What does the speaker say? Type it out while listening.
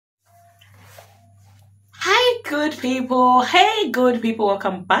good people. Hey, good people.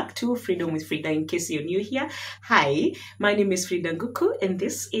 Welcome back to Freedom with Fridah. In case you're new here, hi, my name is Fridah Nguku, and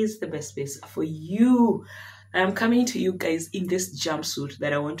this is the best place for you. I'm coming to you guys in this jumpsuit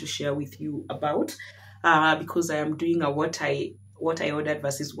that I want to share with you about, because I am doing a what I ordered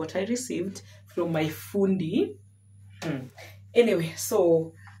versus what I received from my fundi. Anyway,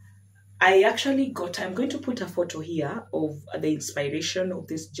 so I'm going to put a photo here of the inspiration of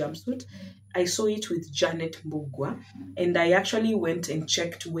this jumpsuit. I saw it with Janet Mbugwa, and I actually went and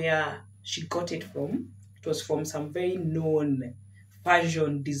checked where she got it from. It was from some very known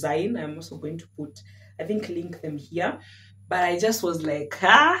fashion design. I'm also going to link them here. But I just was like,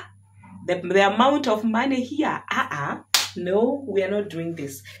 the amount of money here, no, we are not doing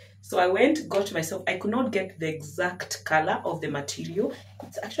this. So I got myself, I could not get the exact color of the material.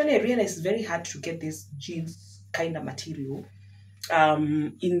 It's actually, I realized it's very hard to get this jeans kind of material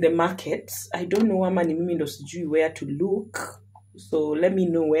in the market. I don't know where to look. So let me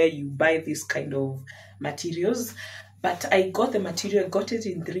know where you buy this kind of materials. But I got the material, got it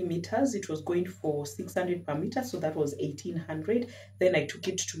in 3 meters. It was going for 600 per meter, so that was 1800. Then I took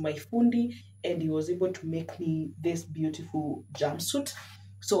it to my fundi, and he was able to make me this beautiful jumpsuit.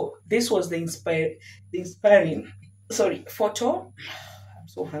 So this was the inspiring photo. I'm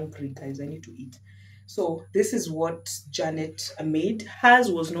so hungry, guys. I need to eat. So this is what Janet made. Hers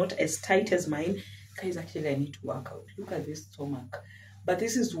was not as tight as mine. Guys, actually, I need to work out. Look at this stomach. But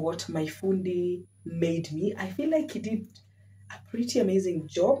this is what my fundi made me. I feel like he did a pretty amazing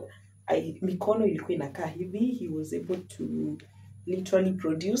job. Mikono ilikuwa inakaa hivi. He was able to literally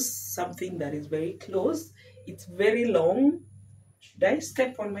produce something that is very close. It's very long. Should I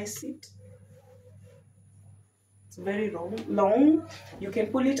step on my seat? It's very long. You can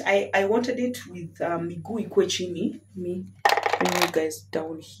pull it. I wanted it with miguu ikue chini. Me bring you guys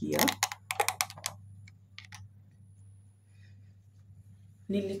down here.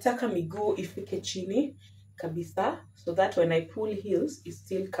 Nilitaka miguu ifike chini kabisa, so that when I pull heels, it's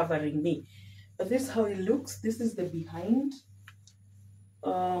still covering me. But this is how it looks. This is the behind.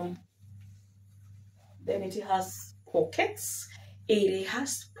 Then it has pockets. It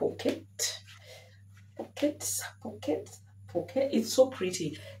has pocket. It's so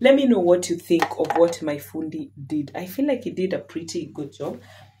pretty. Let me know what you think of what my fundi did. I feel like he did a pretty good job.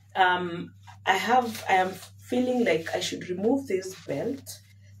 I am feeling like I should remove this belt,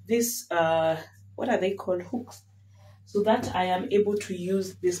 this what are they called, hooks, so that I am able to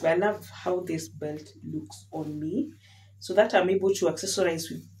use this. I love how this belt looks on me, so that I'm able to accessorize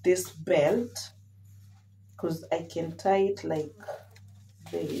with this belt, because I can tie it like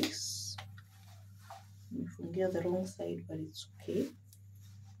this. I'm the wrong side, but it's okay.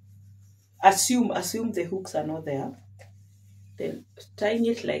 Assume the hooks are not there. Then tying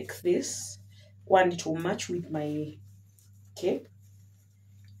it like this. One, it will match with my cape.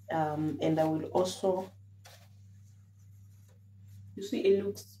 And I will also, you see, it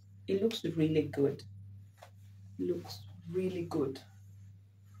looks really good. It looks really good.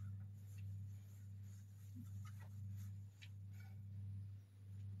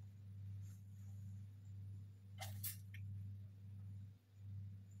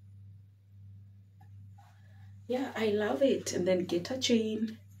 Yeah, I love it. And then get a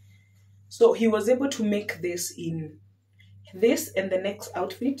chain. So he was able to make this in this and the next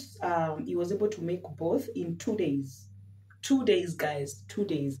outfit. He was able to make both in 2 days. 2 days, guys. 2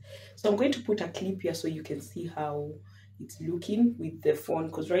 days. So I'm going to put a clip here so you can see how it's looking with the phone,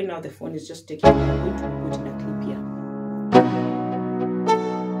 because right now the phone is just taking. I'm going to put in a clip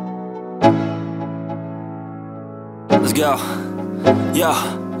here. Let's go.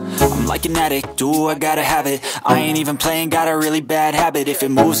 Yeah. I'm like an addict, do I gotta have it. I ain't even playing, got a really bad habit. If it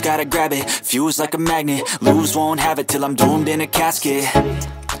moves, gotta grab it, fuse like a magnet. Lose, won't have it till I'm doomed in a casket.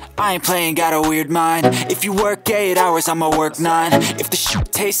 I ain't playing, got a weird mind. If you work 8 hours, I'ma work 9. If the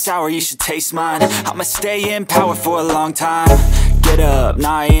shit tastes sour, you should taste mine. I'ma stay in power for a long time. Get up,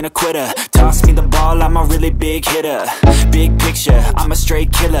 nah, I ain't a quitter. Toss me the ball, I'm a really big hitter. Big picture, I'm a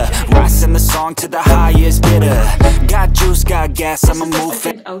straight killer. Rising the song to the highest bidder. Got juice, got gas, I'm a move. This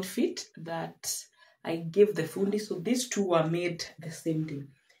is the outfit that I gave the fundi. So these two are made the same day.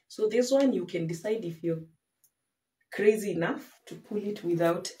 So this one, you can decide if you're crazy enough to pull it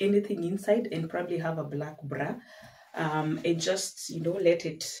without anything inside and probably have a black bra, and just, let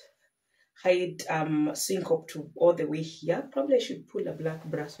it hide, sync up to all the way here. Probably I should pull a black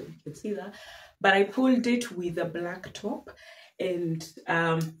bra so you can see that. But I pulled it with a black top and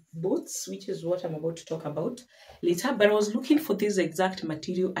boots, which is what I'm about to talk about later. But I was looking for this exact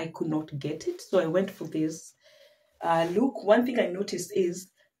material. I could not get it, so I went for this look. One thing I noticed is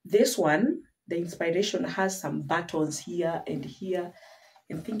this one, the inspiration has some buttons here and here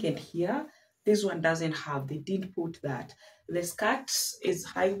and here. This one doesn't have, they didn't put that. The skirt is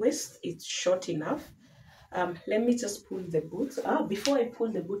high waist, it's short enough. Let me just pull the boots. Before I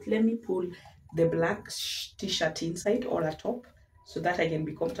pull the boot, let me pull the black t-shirt inside or a top so that I can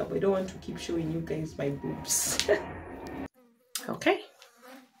be comfortable. I don't want to keep showing you guys my boobs. Okay.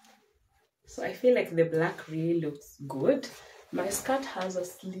 So I feel like the black really looks good. My skirt has a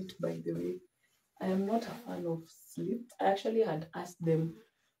slit, by the way. I am not a fan of slit. I actually had asked them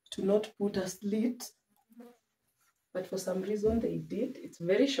to not put a slit, but for some reason they did. It's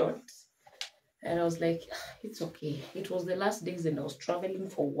very short. And I was like, it's okay. It was the last days and I was traveling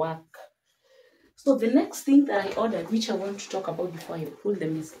for work. So the next thing that I ordered, which I want to talk about before I pull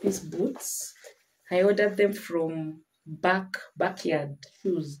them, is these boots. I ordered them from Backyard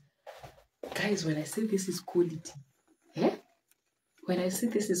Shoes. Guys, when I say this is quality, when I say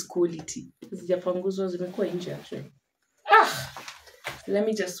this is quality, actually. Let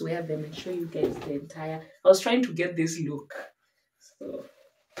me just wear them and show you guys the entire. I was trying to get this look. So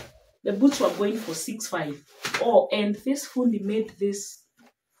the boots were going for 6.5. Oh, and this fully made this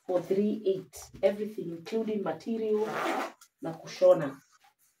for 3.8. Everything, including material, na kushona.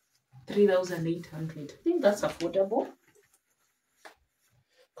 3,800. I think that's affordable.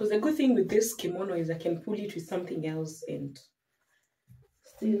 Because the good thing with this kimono is I can pull it with something else and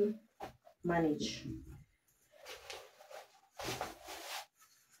still manage.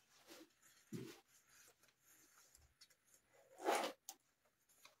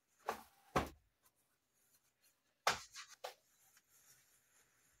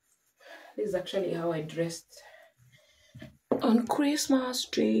 This is actually how I dressed on Christmas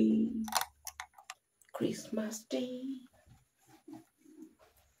Day. Christmas Day.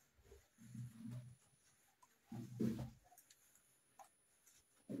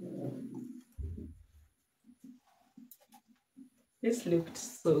 This looked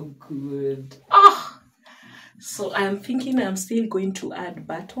so good. So I'm thinking I'm still going to add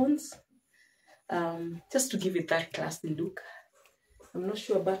buttons, just to give it that classy look. I'm not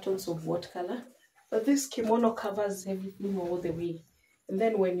sure buttons of what color, but this kimono covers everything all the way. And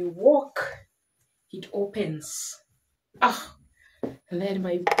then when you walk, it opens. And then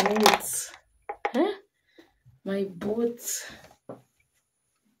my boots. My boots.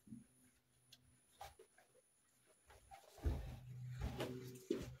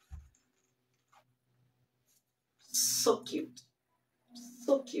 So cute.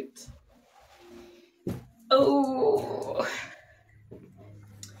 So cute. Oh.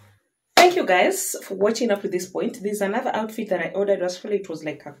 Thank you guys for watching up to this point. There's another outfit that I ordered. Actually, it was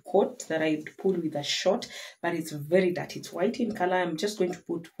like a coat that I pulled with a short, but it's very dirty. It's white in color. I'm just going to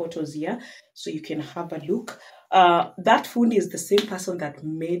put photos here so you can have a look. That fundi is the same person that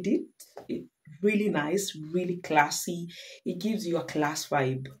made it. It's really nice, really classy. It gives you a class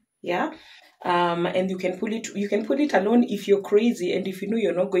vibe. Yeah. And you can put it alone if you're crazy and if you know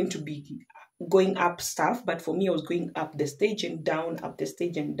you're not going to be going up stuff. But for me, I was going up the stage and down, up the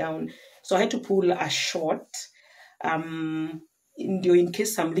stage and down. So I had to pull a short. In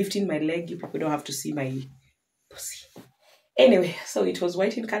case I'm lifting my leg, you people don't have to see my pussy. Anyway, so it was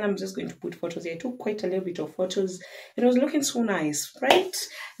white in color. I'm just going to put photos here. I took quite a little bit of photos. It was looking so nice, right?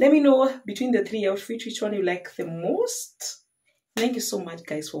 Let me know between the 3 outfits which one you like the most. Thank you so much,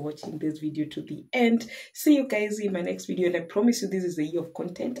 guys, for watching this video to the end. See you guys in my next video. And I promise you, this is a year of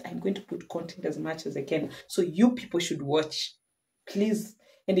content. I'm going to put content as much as I can. So you people should watch. Please.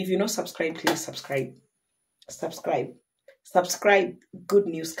 And if you're not subscribed, please subscribe. Subscribe. Good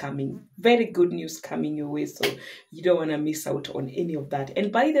news coming. Very good news coming your way. So you don't want to miss out on any of that.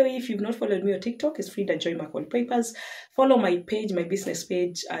 And by the way, if you've not followed me on TikTok, it's Fridah Joy McCall Papers. Follow my page, my business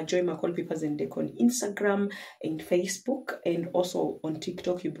page, Joy McCall Papers and Deck on Instagram and Facebook. And also on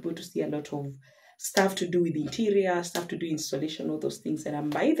TikTok, you'll be able to see a lot of stuff to do with interior, stuff to do installation, all those things.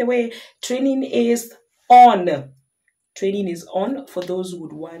 And by the way, training is on. Training is on for those who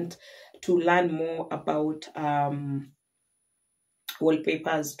would want to learn more about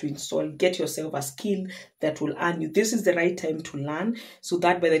wallpapers to install. Get yourself a skill that will earn you. This is the right time to learn so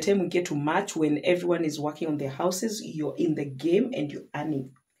that by the time we get to March, when everyone is working on their houses, you're in the game and you're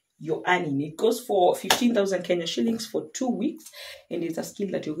earning. It goes for 15,000 Kenya shillings for 2 weeks, and it's a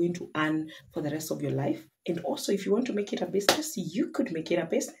skill that you're going to earn for the rest of your life. And also, if you want to make it a business, you could make it a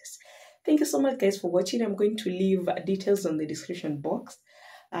business. Thank you so much, guys, for watching. I'm going to leave details on the description box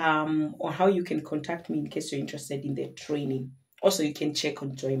on how you can contact me in case you're interested in the training. Also, you can check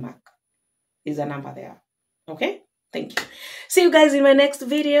on JoyMac. There's a number there. Okay? Thank you. See you guys in my next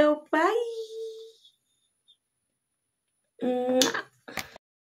video. Bye.